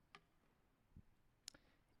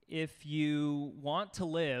if you want to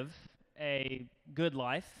live a good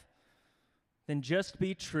life, then just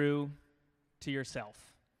be true to yourself.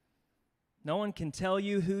 No one can tell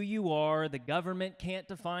you who you are. The government can't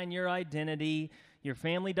define your identity. Your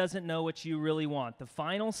family doesn't know what you really want. The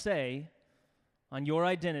final say on your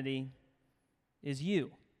identity is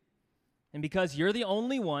you. And because you're the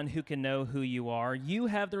only one who can know who you are, you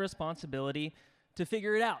have the responsibility to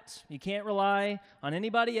figure it out. You can't rely on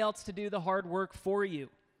anybody else to do the hard work for you.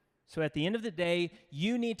 So at the end of the day,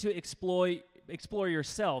 you need to explore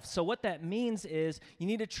yourself. So what that means is you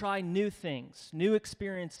need to try new things, new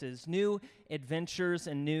experiences, new adventures,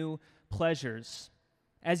 and new pleasures.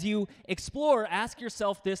 As you explore, ask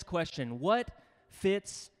yourself this question: what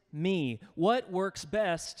fits me? What works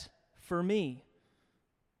best for me?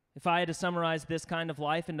 If I had to summarize this kind of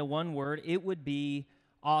life into one word, it would be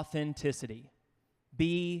authenticity.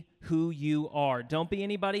 Be who you are. Don't be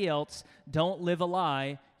anybody else. Don't live a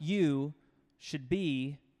lie. You should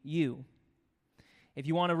be you. If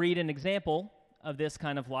you want to read an example of this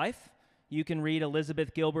kind of life, you can read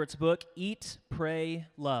Elizabeth Gilbert's book, Eat, Pray,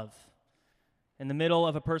 Love. In the middle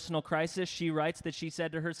of a personal crisis, she writes that she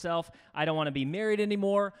said to herself, I don't want to be married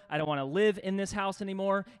anymore, I don't want to live in this house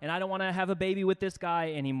anymore, and I don't want to have a baby with this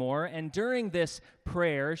guy anymore. And during this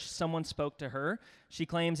prayer, someone spoke to her. She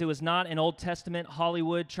claims it was not an Old Testament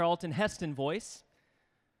Hollywood Charlton Heston voice.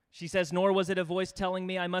 She says, nor was it a voice telling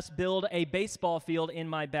me I must build a baseball field in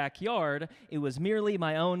my backyard. It was merely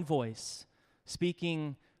my own voice,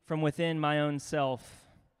 speaking from within my own self.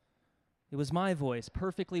 It was my voice,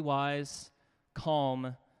 perfectly wise,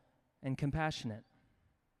 calm, and compassionate.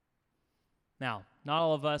 Now, not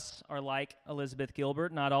all of us are like Elizabeth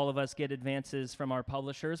Gilbert. Not all of us get advances from our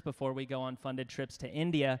publishers before we go on funded trips to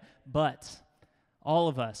India, but all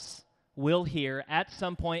of us will hear at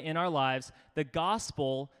some point in our lives the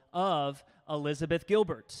gospel of Elizabeth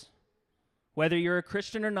Gilbert. Whether you're a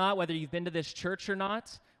Christian or not, whether you've been to this church or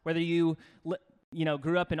not, whether you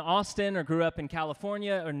grew up in Austin or grew up in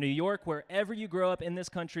California or New York, wherever you grow up in this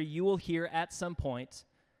country, you will hear at some point,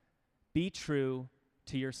 be true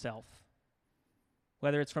to yourself.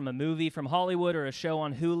 Whether it's from a movie from Hollywood or a show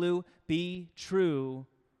on Hulu, be true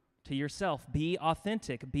to yourself. Be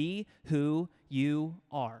authentic. Be who you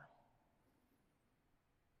are.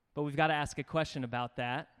 But we've got to ask a question about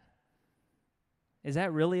that. Is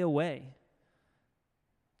that really a way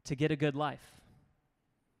to get a good life?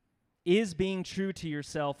 Is being true to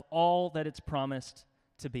yourself all that it's promised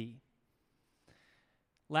to be?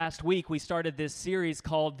 Last week, we started this series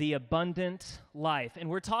called The Abundant Life, and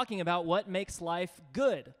we're talking about what makes life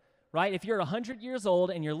good, right? If you're 100 years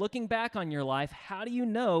old and you're looking back on your life, how do you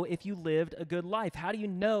know if you lived a good life? How do you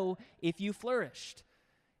know if you flourished?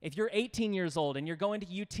 If you're 18 years old and you're going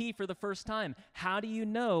to UT for the first time, how do you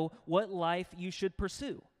know what life you should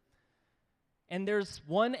pursue? And there's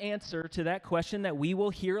one answer to that question that we will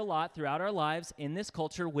hear a lot throughout our lives in this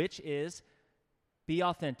culture, which is be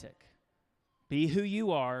authentic. Be who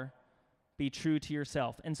you are. Be true to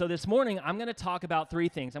yourself. And so this morning, I'm going to talk about three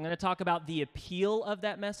things. I'm going to talk about the appeal of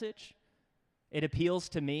that message. It appeals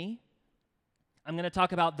to me. I'm going to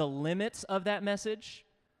talk about the limits of that message.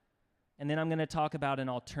 And then I'm going to talk about an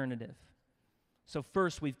alternative. So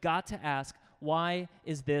first, we've got to ask, why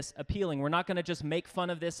is this appealing? We're not going to just make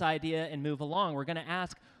fun of this idea and move along. We're going to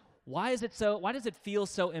ask, why does it feel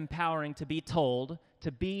so empowering to be told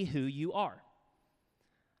to be who you are?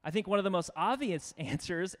 I think one of the most obvious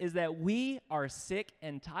answers is that we are sick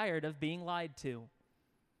and tired of being lied to.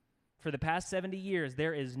 For the past 70 years,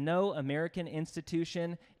 there is no American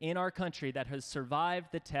institution in our country that has survived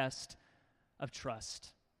the test of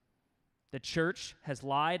trust. The church has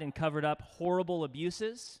lied and covered up horrible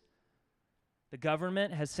abuses. The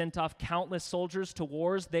government has sent off countless soldiers to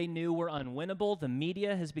wars they knew were unwinnable. The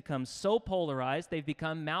media has become so polarized, they've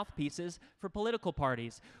become mouthpieces for political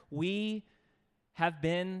parties. We have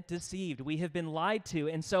been deceived. We have been lied to.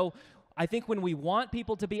 And so I think when we want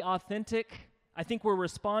people to be authentic, I think we're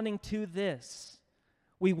responding to this.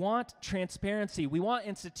 We want transparency. We want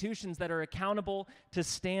institutions that are accountable to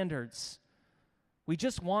standards. We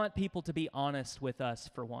just want people to be honest with us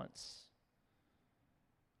for once.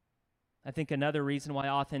 I think another reason why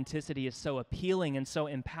authenticity is so appealing and so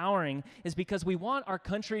empowering is because we want our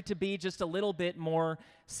country to be just a little bit more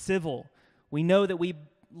civil. We know that we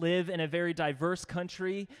live in a very diverse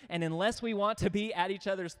country, and unless we want to be at each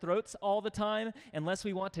other's throats all the time, unless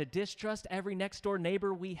we want to distrust every next-door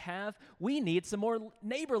neighbor we have, we need some more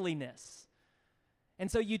neighborliness. And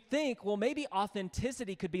so you'd think, well, maybe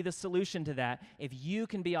authenticity could be the solution to that. If you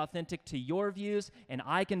can be authentic to your views and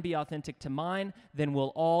I can be authentic to mine, then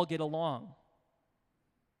we'll all get along.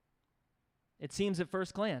 It seems at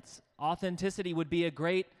first glance, authenticity would be a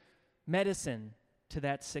great medicine to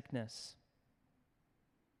that sickness.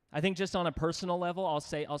 I think just on a personal level,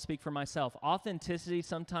 I'll speak for myself. Authenticity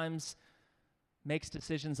sometimes makes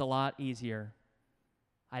decisions a lot easier.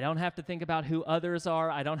 I don't have to think about who others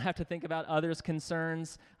are. I don't have to think about others'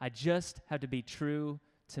 concerns. I just have to be true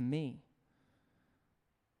to me.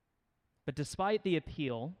 But despite the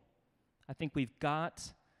appeal, I think we've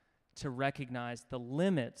got to recognize the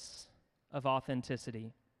limits of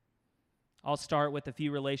authenticity. I'll start with a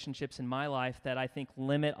few relationships in my life that I think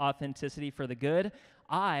limit authenticity for the good.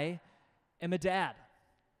 I am a dad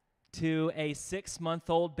to a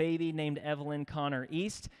 6-month-old baby named Evelyn Connor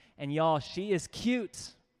East, and y'all, she is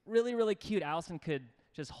cute, really, really cute. Allison could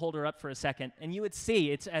just hold her up for a second, and you would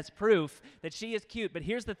see it's as proof that she is cute. But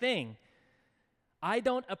here's the thing. I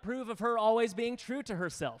don't approve of her always being true to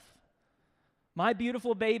herself. My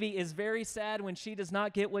beautiful baby is very sad when she does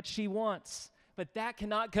not get what she wants, but that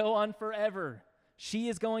cannot go on forever. She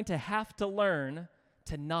is going to have to learn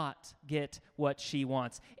to not get what she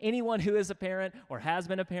wants. Anyone who is a parent or has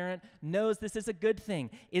been a parent knows this is a good thing.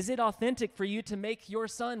 Is it authentic for you to make your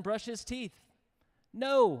son brush his teeth?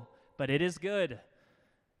 No, but it is good.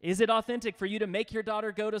 Is it authentic for you to make your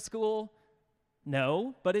daughter go to school?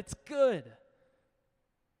 No, but it's good.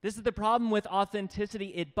 This is the problem with authenticity.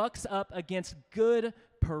 It bucks up against good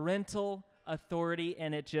parental authority,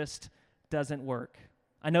 and it just doesn't work.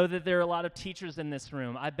 I know that there are a lot of teachers in this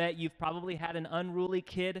room. I bet you've probably had an unruly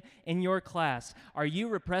kid in your class. Are you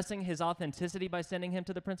repressing his authenticity by sending him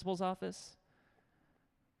to the principal's office?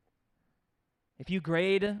 If you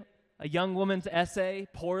grade a young woman's essay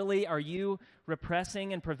poorly, are you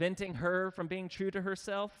repressing and preventing her from being true to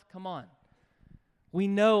herself? Come on. We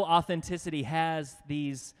know authenticity has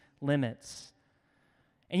these limits.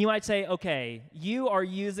 And you might say, okay, you are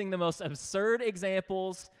using the most absurd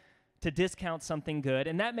examples to discount something good,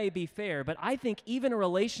 and that may be fair, but I think even a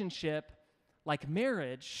relationship like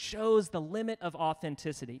marriage shows the limit of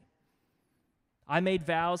authenticity. I made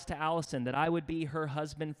vows to Allison that I would be her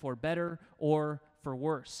husband for better or for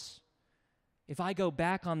worse. If I go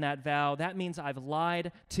back on that vow, that means I've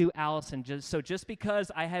lied to Allison. Just because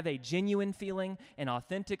I have a genuine feeling, an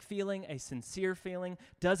authentic feeling, a sincere feeling,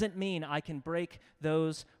 doesn't mean I can break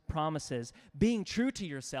those promises. Being true to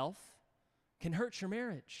yourself can hurt your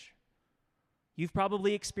marriage. You've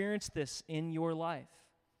probably experienced this in your life.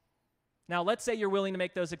 Now, let's say you're willing to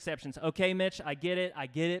make those exceptions. Okay, Mitch, I get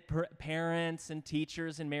it. Parents and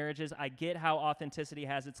teachers and marriages, I get how authenticity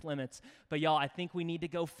has its limits. But y'all, I think we need to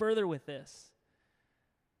go further with this.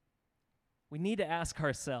 We need to ask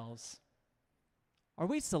ourselves, are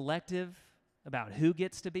we selective about who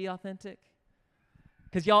gets to be authentic?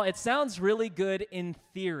 Because y'all, it sounds really good in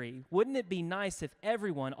theory. Wouldn't it be nice if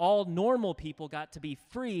everyone, all normal people, got to be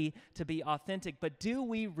free to be authentic? But do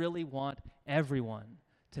we really want everyone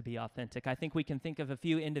to be authentic? I think we can think of a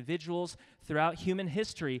few individuals throughout human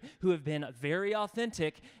history who have been very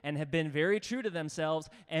authentic and have been very true to themselves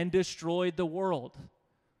and destroyed the world.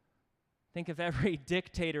 Think of every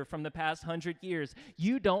dictator from the past 100 years.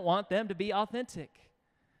 You don't want them to be authentic.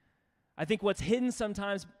 I think what's hidden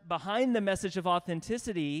sometimes behind the message of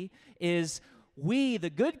authenticity is we, the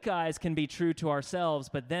good guys, can be true to ourselves,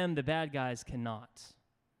 but them, the bad guys, cannot.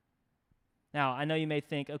 Now, I know you may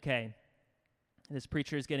think, okay, this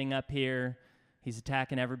preacher is getting up here. He's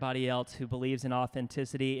attacking everybody else who believes in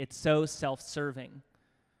authenticity. It's so self-serving.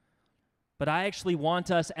 But I actually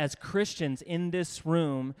want us as Christians in this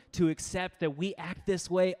room to accept that we act this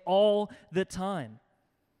way all the time.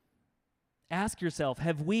 Ask yourself,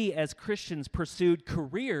 have we as Christians pursued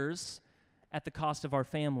careers at the cost of our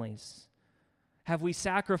families? Have we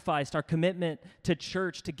sacrificed our commitment to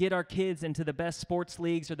church to get our kids into the best sports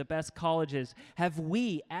leagues or the best colleges? Have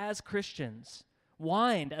we as Christians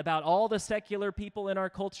whined about all the secular people in our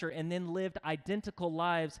culture and then lived identical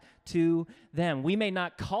lives to them? We may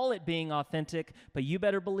not call it being authentic, but you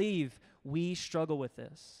better believe we struggle with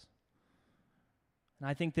this. And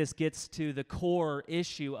I think this gets to the core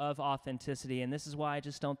issue of authenticity, and this is why I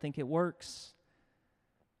just don't think it works.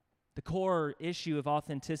 The core issue of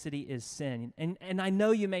authenticity is sin. And I know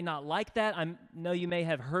you may not like that. I know you may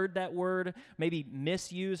have heard that word, maybe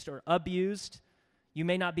misused or abused. You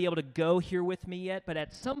may not be able to go here with me yet, but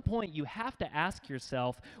at some point you have to ask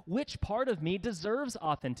yourself, which part of me deserves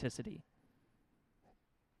authenticity?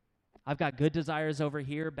 I've got good desires over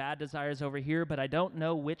here, bad desires over here, but I don't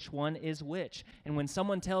know which one is which. And when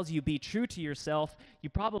someone tells you be true to yourself, you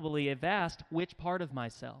probably have asked, which part of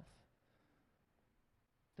myself?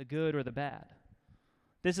 The good or the bad?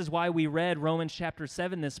 This is why we read Romans chapter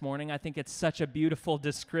 7 this morning. I think it's such a beautiful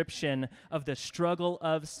description of the struggle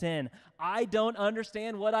of sin. I don't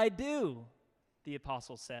understand what I do, the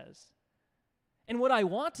apostle says. And what I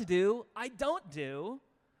want to do, I don't do.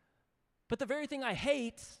 But the very thing I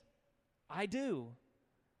hate, I do.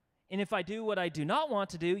 And if I do what I do not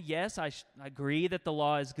want to do, yes, I agree that the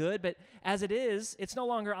law is good, but as it is, it's no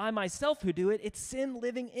longer I myself who do it, it's sin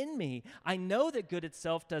living in me. I know that good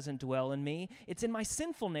itself doesn't dwell in me. It's in my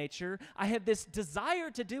sinful nature. I have this desire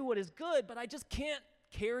to do what is good, but I just can't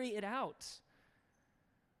carry it out.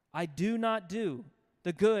 I do not do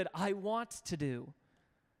the good I want to do.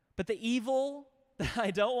 But the evil that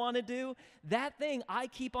I don't want to do, that thing I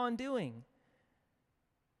keep on doing.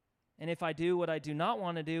 And if I do what I do not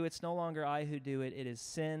want to do, it's no longer I who do it. It is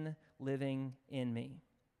sin living in me.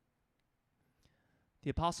 The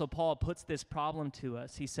Apostle Paul puts this problem to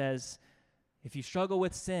us. He says, if you struggle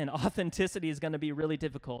with sin, authenticity is going to be really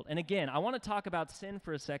difficult. And again, I want to talk about sin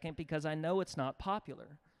for a second because I know it's not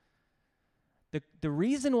popular. The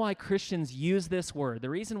reason why Christians use this word, the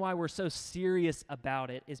reason why we're so serious about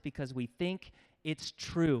it is because we think it's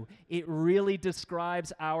true. It really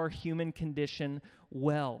describes our human condition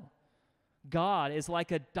well. God is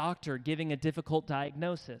like a doctor giving a difficult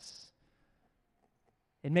diagnosis.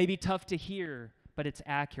 It may be tough to hear, but it's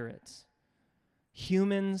accurate.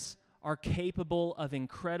 Humans are capable of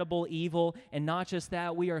incredible evil, and not just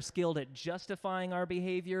that, we are skilled at justifying our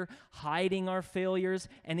behavior, hiding our failures,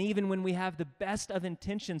 and even when we have the best of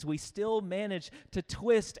intentions, we still manage to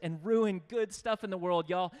twist and ruin good stuff in the world.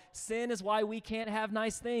 Y'all, sin is why we can't have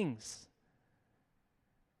nice things.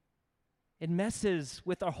 It messes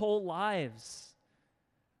with our whole lives.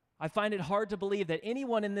 I find it hard to believe that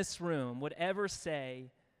anyone in this room would ever say,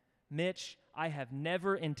 Mitch, I have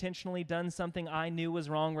never intentionally done something I knew was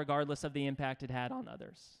wrong regardless of the impact it had on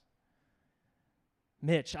others.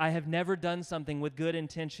 Mitch, I have never done something with good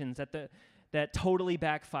intentions that totally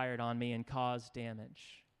backfired on me and caused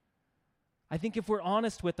damage. I think if we're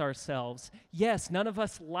honest with ourselves, yes, none of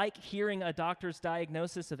us like hearing a doctor's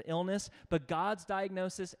diagnosis of illness, but God's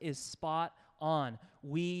diagnosis is spot on.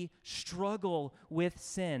 We struggle with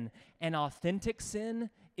sin, and authentic sin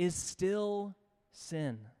is still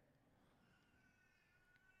sin.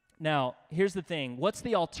 Now, here's the thing. What's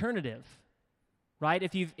the alternative?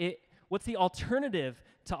 Right? What's the alternative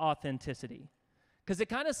to authenticity? Because it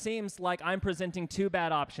kind of seems like I'm presenting two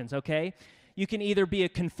bad options, okay? You can either be a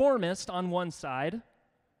conformist on one side,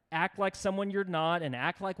 act like someone you're not and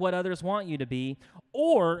act like what others want you to be,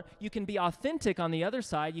 or you can be authentic on the other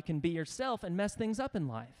side. You can be yourself and mess things up in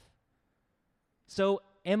life. So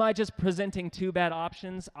am I just presenting two bad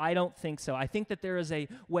options? I don't think so. I think that there is a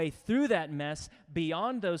way through that mess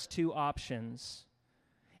beyond those two options,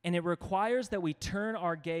 and it requires that we turn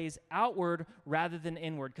our gaze outward rather than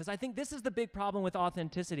inward, because I think this is the big problem with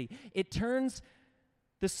authenticity. It turns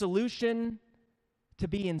the solution to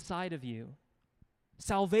be inside of you.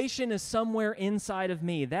 Salvation is somewhere inside of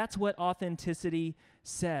me. That's what authenticity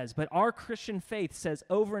says. But our Christian faith says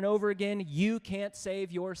over and over again, you can't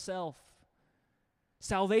save yourself.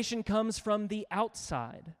 Salvation comes from the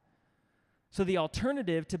outside. So the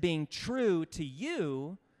alternative to being true to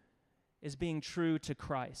you is being true to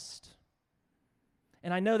Christ.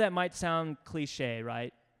 And I know that might sound cliche,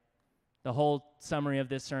 right? The whole summary of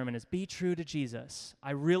this sermon is be true to Jesus.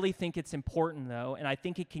 I really think it's important, though, and I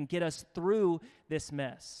think it can get us through this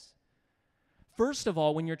mess. First of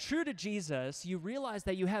all, when you're true to Jesus, you realize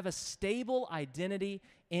that you have a stable identity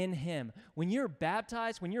in Him. When you're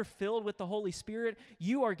baptized, when you're filled with the Holy Spirit,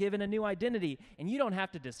 you are given a new identity, and you don't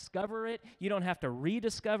have to discover it. You don't have to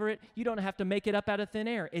rediscover it. You don't have to make it up out of thin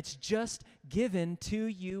air. It's just given to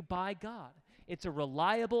you by God. It's a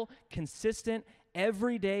reliable, consistent,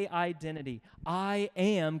 everyday identity. I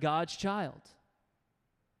am God's child.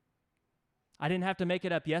 I didn't have to make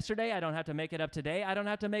it up yesterday. I don't have to make it up today. I don't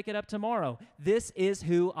have to make it up tomorrow. This is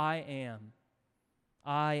who I am.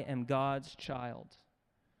 I am God's child.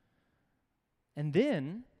 And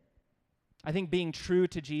then, I think being true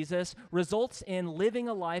to Jesus results in living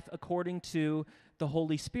a life according to the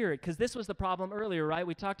Holy Spirit. Because this was the problem earlier, right?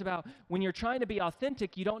 We talked about when you're trying to be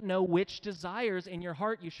authentic, you don't know which desires in your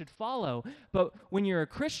heart you should follow. But when you're a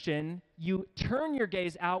Christian, you turn your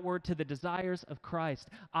gaze outward to the desires of Christ.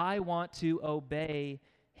 I want to obey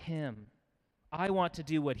Him. I want to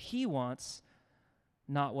do what He wants,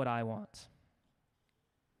 not what I want.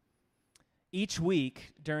 Each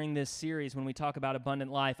week during this series, when we talk about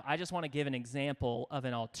abundant life, I just want to give an example of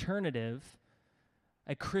an alternative,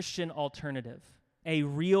 a Christian alternative, a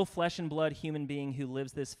real flesh and blood human being who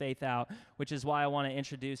lives this faith out, which is why I want to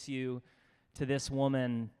introduce you to this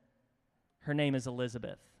woman Her name is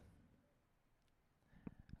Elizabeth.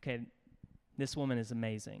 Okay, this woman is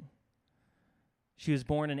amazing. She was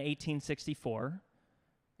born in 1864,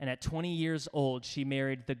 and at 20 years old, she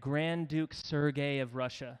married the Grand Duke Sergei of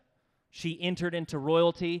Russia. She entered into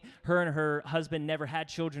royalty. Her and her husband never had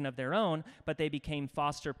children of their own, but they became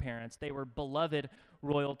foster parents. They were beloved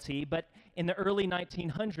royalty. But in the early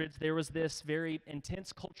 1900s, there was this very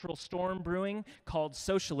intense cultural storm brewing called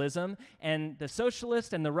socialism, and the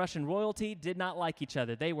socialist and the Russian royalty did not like each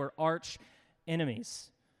other. They were arch enemies.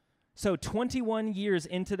 So 21 years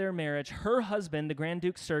into their marriage, her husband, the Grand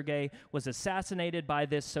Duke Sergei, was assassinated by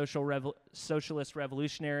this socialist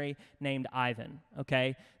revolutionary named Ivan,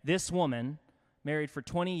 okay? This woman, married for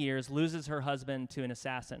 20 years, loses her husband to an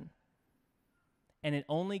assassin. And it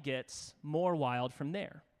only gets more wild from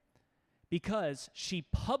there because she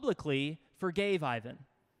publicly forgave Ivan.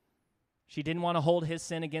 She didn't want to hold his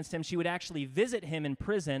sin against him. She would actually visit him in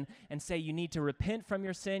prison and say, you need to repent from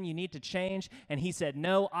your sin, you need to change. And he said,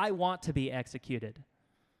 no, I want to be executed.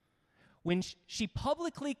 When she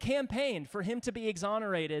publicly campaigned for him to be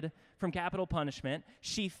exonerated from capital punishment,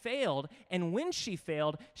 she failed. And when she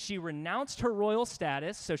failed, she renounced her royal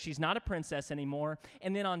status, so she's not a princess anymore.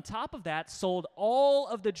 And then on top of that, sold all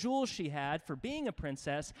of the jewels she had for being a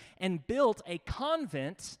princess and built a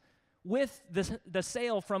convent with the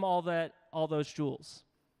sale from all those jewels.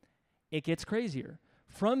 It gets crazier.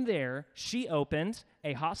 From there, she opened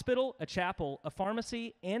a hospital, a chapel, a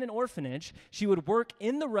pharmacy, and an orphanage. She would work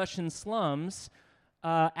in the Russian slums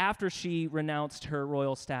after she renounced her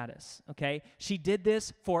royal status, okay? She did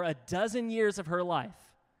this for 12 years of her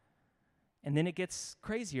life. And then it gets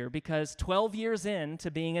crazier because 12 years into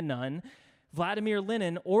being a nun, Vladimir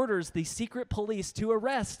Lenin orders the secret police to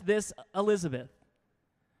arrest this Elizabeth.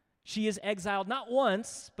 She is exiled not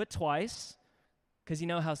once, but twice, because you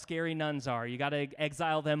know how scary nuns are. You got to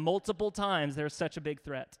exile them multiple times. They're such a big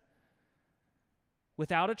threat.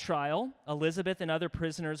 Without a trial, Elizabeth and other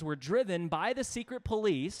prisoners were driven by the secret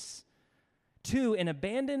police to an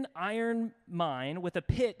abandoned iron mine with a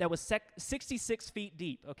pit that was 66 feet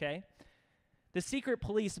deep, okay? The secret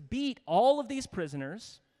police beat all of these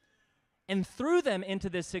prisoners and threw them into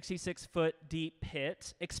this 66-foot deep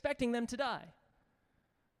pit, expecting them to die.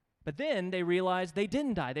 But then they realized they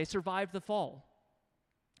didn't die. They survived the fall.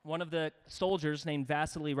 One of the soldiers named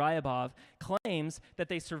Vasily Ryabov claims that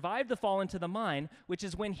they survived the fall into the mine, which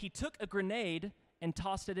is when he took a grenade and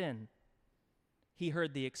tossed it in. He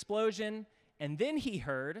heard the explosion, and then he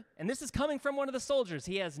heard, and this is coming from one of the soldiers,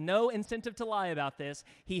 he has no incentive to lie about this,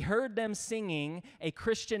 he heard them singing a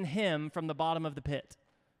Christian hymn from the bottom of the pit.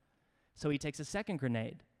 So he takes a second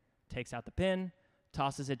grenade, takes out the pin,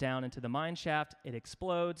 tosses it down into the mine shaft, it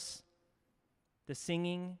explodes. The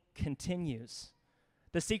singing continues.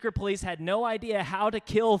 The secret police had no idea how to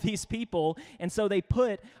kill these people, and so they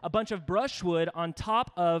put a bunch of brushwood on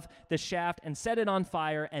top of the shaft and set it on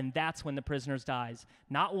fire, and that's when the prisoners dies.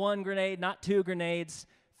 Not one grenade, not two grenades,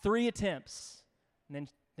 3 attempts, and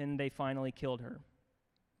then they finally killed her.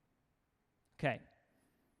 Okay,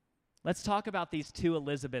 let's talk about these 2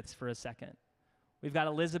 Elizabeths for a second. We've got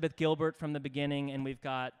Elizabeth Gilbert from the beginning, and we've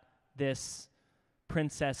got this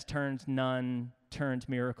princess turned nun turned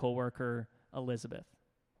miracle worker, Elizabeth.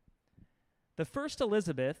 The first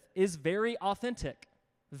Elizabeth is very authentic,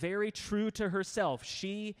 very true to herself.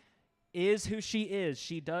 She is who she is.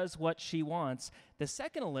 She does what she wants. The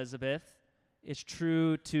second Elizabeth is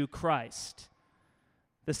true to Christ.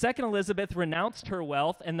 The second Elizabeth renounced her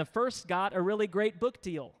wealth, and the first got a really great book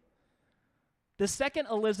deal. The second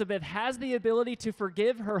Elizabeth has the ability to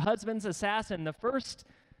forgive her husband's assassin. The first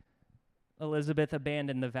Elizabeth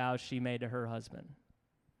abandoned the vows she made to her husband.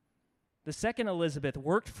 The second Elizabeth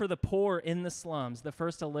worked for the poor in the slums. The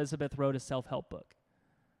first Elizabeth wrote a self-help book.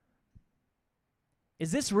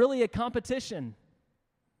 Is this really a competition?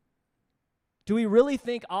 Do we really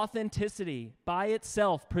think authenticity by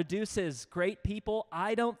itself produces great people?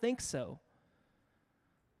 I don't think so.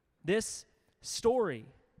 This story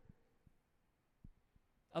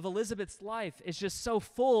of Elizabeth's life is just so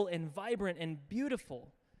full and vibrant and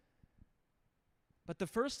beautiful. But the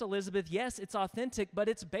first Elizabeth, yes, it's authentic, but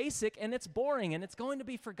it's basic and it's boring and it's going to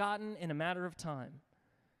be forgotten in a matter of time.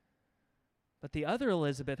 But the other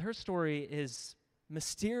Elizabeth, her story is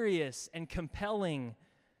mysterious and compelling.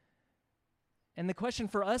 And the question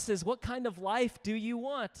for us is, what kind of life do you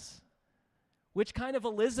want? Which kind of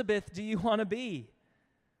Elizabeth do you want to be?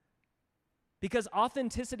 Because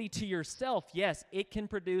authenticity to yourself, yes, it can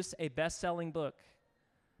produce a best-selling book,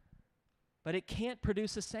 but it can't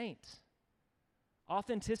produce a saint.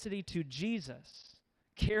 Authenticity to Jesus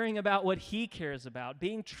caring about what he cares about,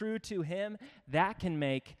 being true to him, that can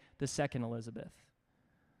make the second Elizabeth.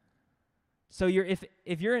 So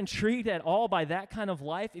if you're intrigued at all by that kind of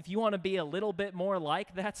life, if you want to be a little bit more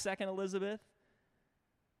like that second Elizabeth,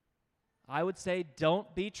 I would say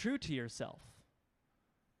don't be true to yourself.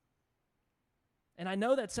 And I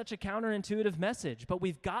know that's such a counterintuitive message, but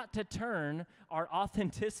we've got to turn our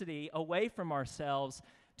authenticity away from ourselves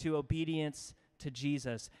to obedience to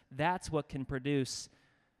Jesus. That's what can produce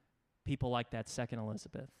people like that second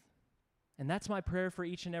Elizabeth. And that's my prayer for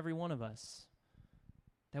each and every one of us,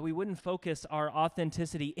 that we wouldn't focus our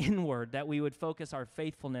authenticity inward, that we would focus our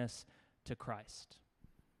faithfulness to Christ.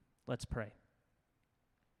 Let's pray.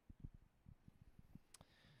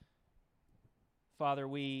 Father,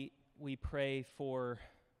 we pray for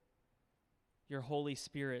your Holy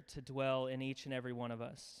Spirit to dwell in each and every one of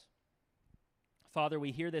us. Father,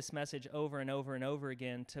 we hear this message over and over and over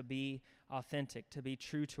again to be authentic, to be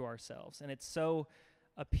true to ourselves. And it's so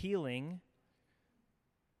appealing,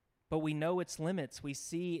 but we know its limits. We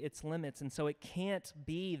see its limits, and so it can't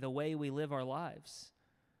be the way we live our lives.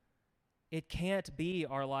 It can't be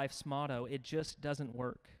our life's motto. It just doesn't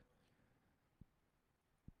work.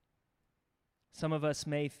 Some of us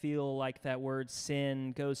may feel like that word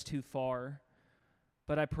sin goes too far,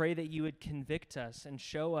 but I pray that you would convict us and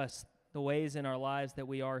show us the ways in our lives that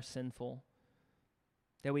we are sinful,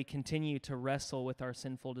 that we continue to wrestle with our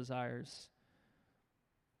sinful desires.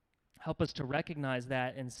 Help us to recognize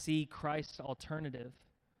that and see Christ's alternative,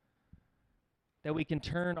 that we can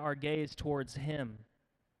turn our gaze towards him,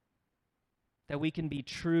 that we can be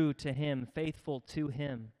true to him, faithful to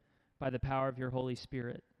him by the power of your Holy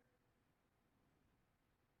Spirit.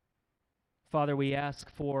 Father, we ask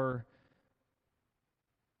for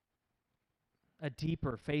a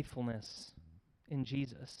deeper faithfulness in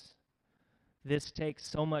Jesus. This takes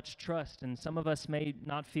so much trust, and some of us may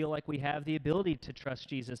not feel like we have the ability to trust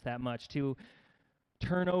Jesus that much, to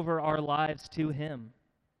turn over our lives to him.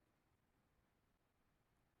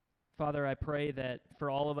 Father, I pray that for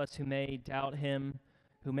all of us who may doubt him,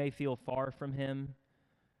 who may feel far from him,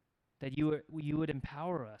 that you would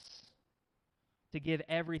empower us to give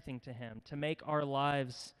everything to him, to make our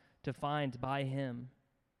lives defined by him.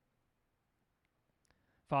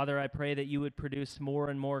 Father, I pray that you would produce more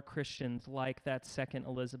and more Christians like that second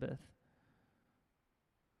Elizabeth.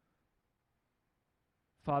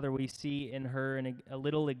 Father, we see in her a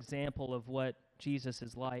little example of what Jesus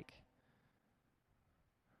is like.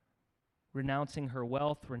 Renouncing her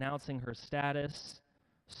wealth, renouncing her status,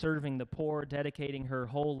 serving the poor, dedicating her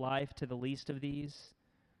whole life to the least of these,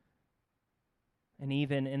 and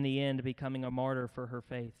even in the end becoming a martyr for her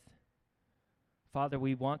faith. Father,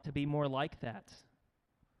 we want to be more like that.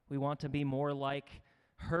 We want to be more like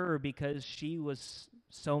her because she was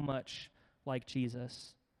so much like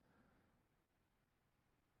Jesus.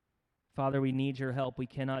 Father, we need your help. We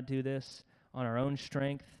cannot do this on our own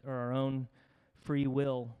strength or our own free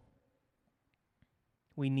will.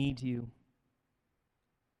 We need you.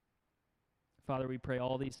 Father, we pray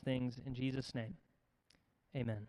all these things in Jesus' name. Amen.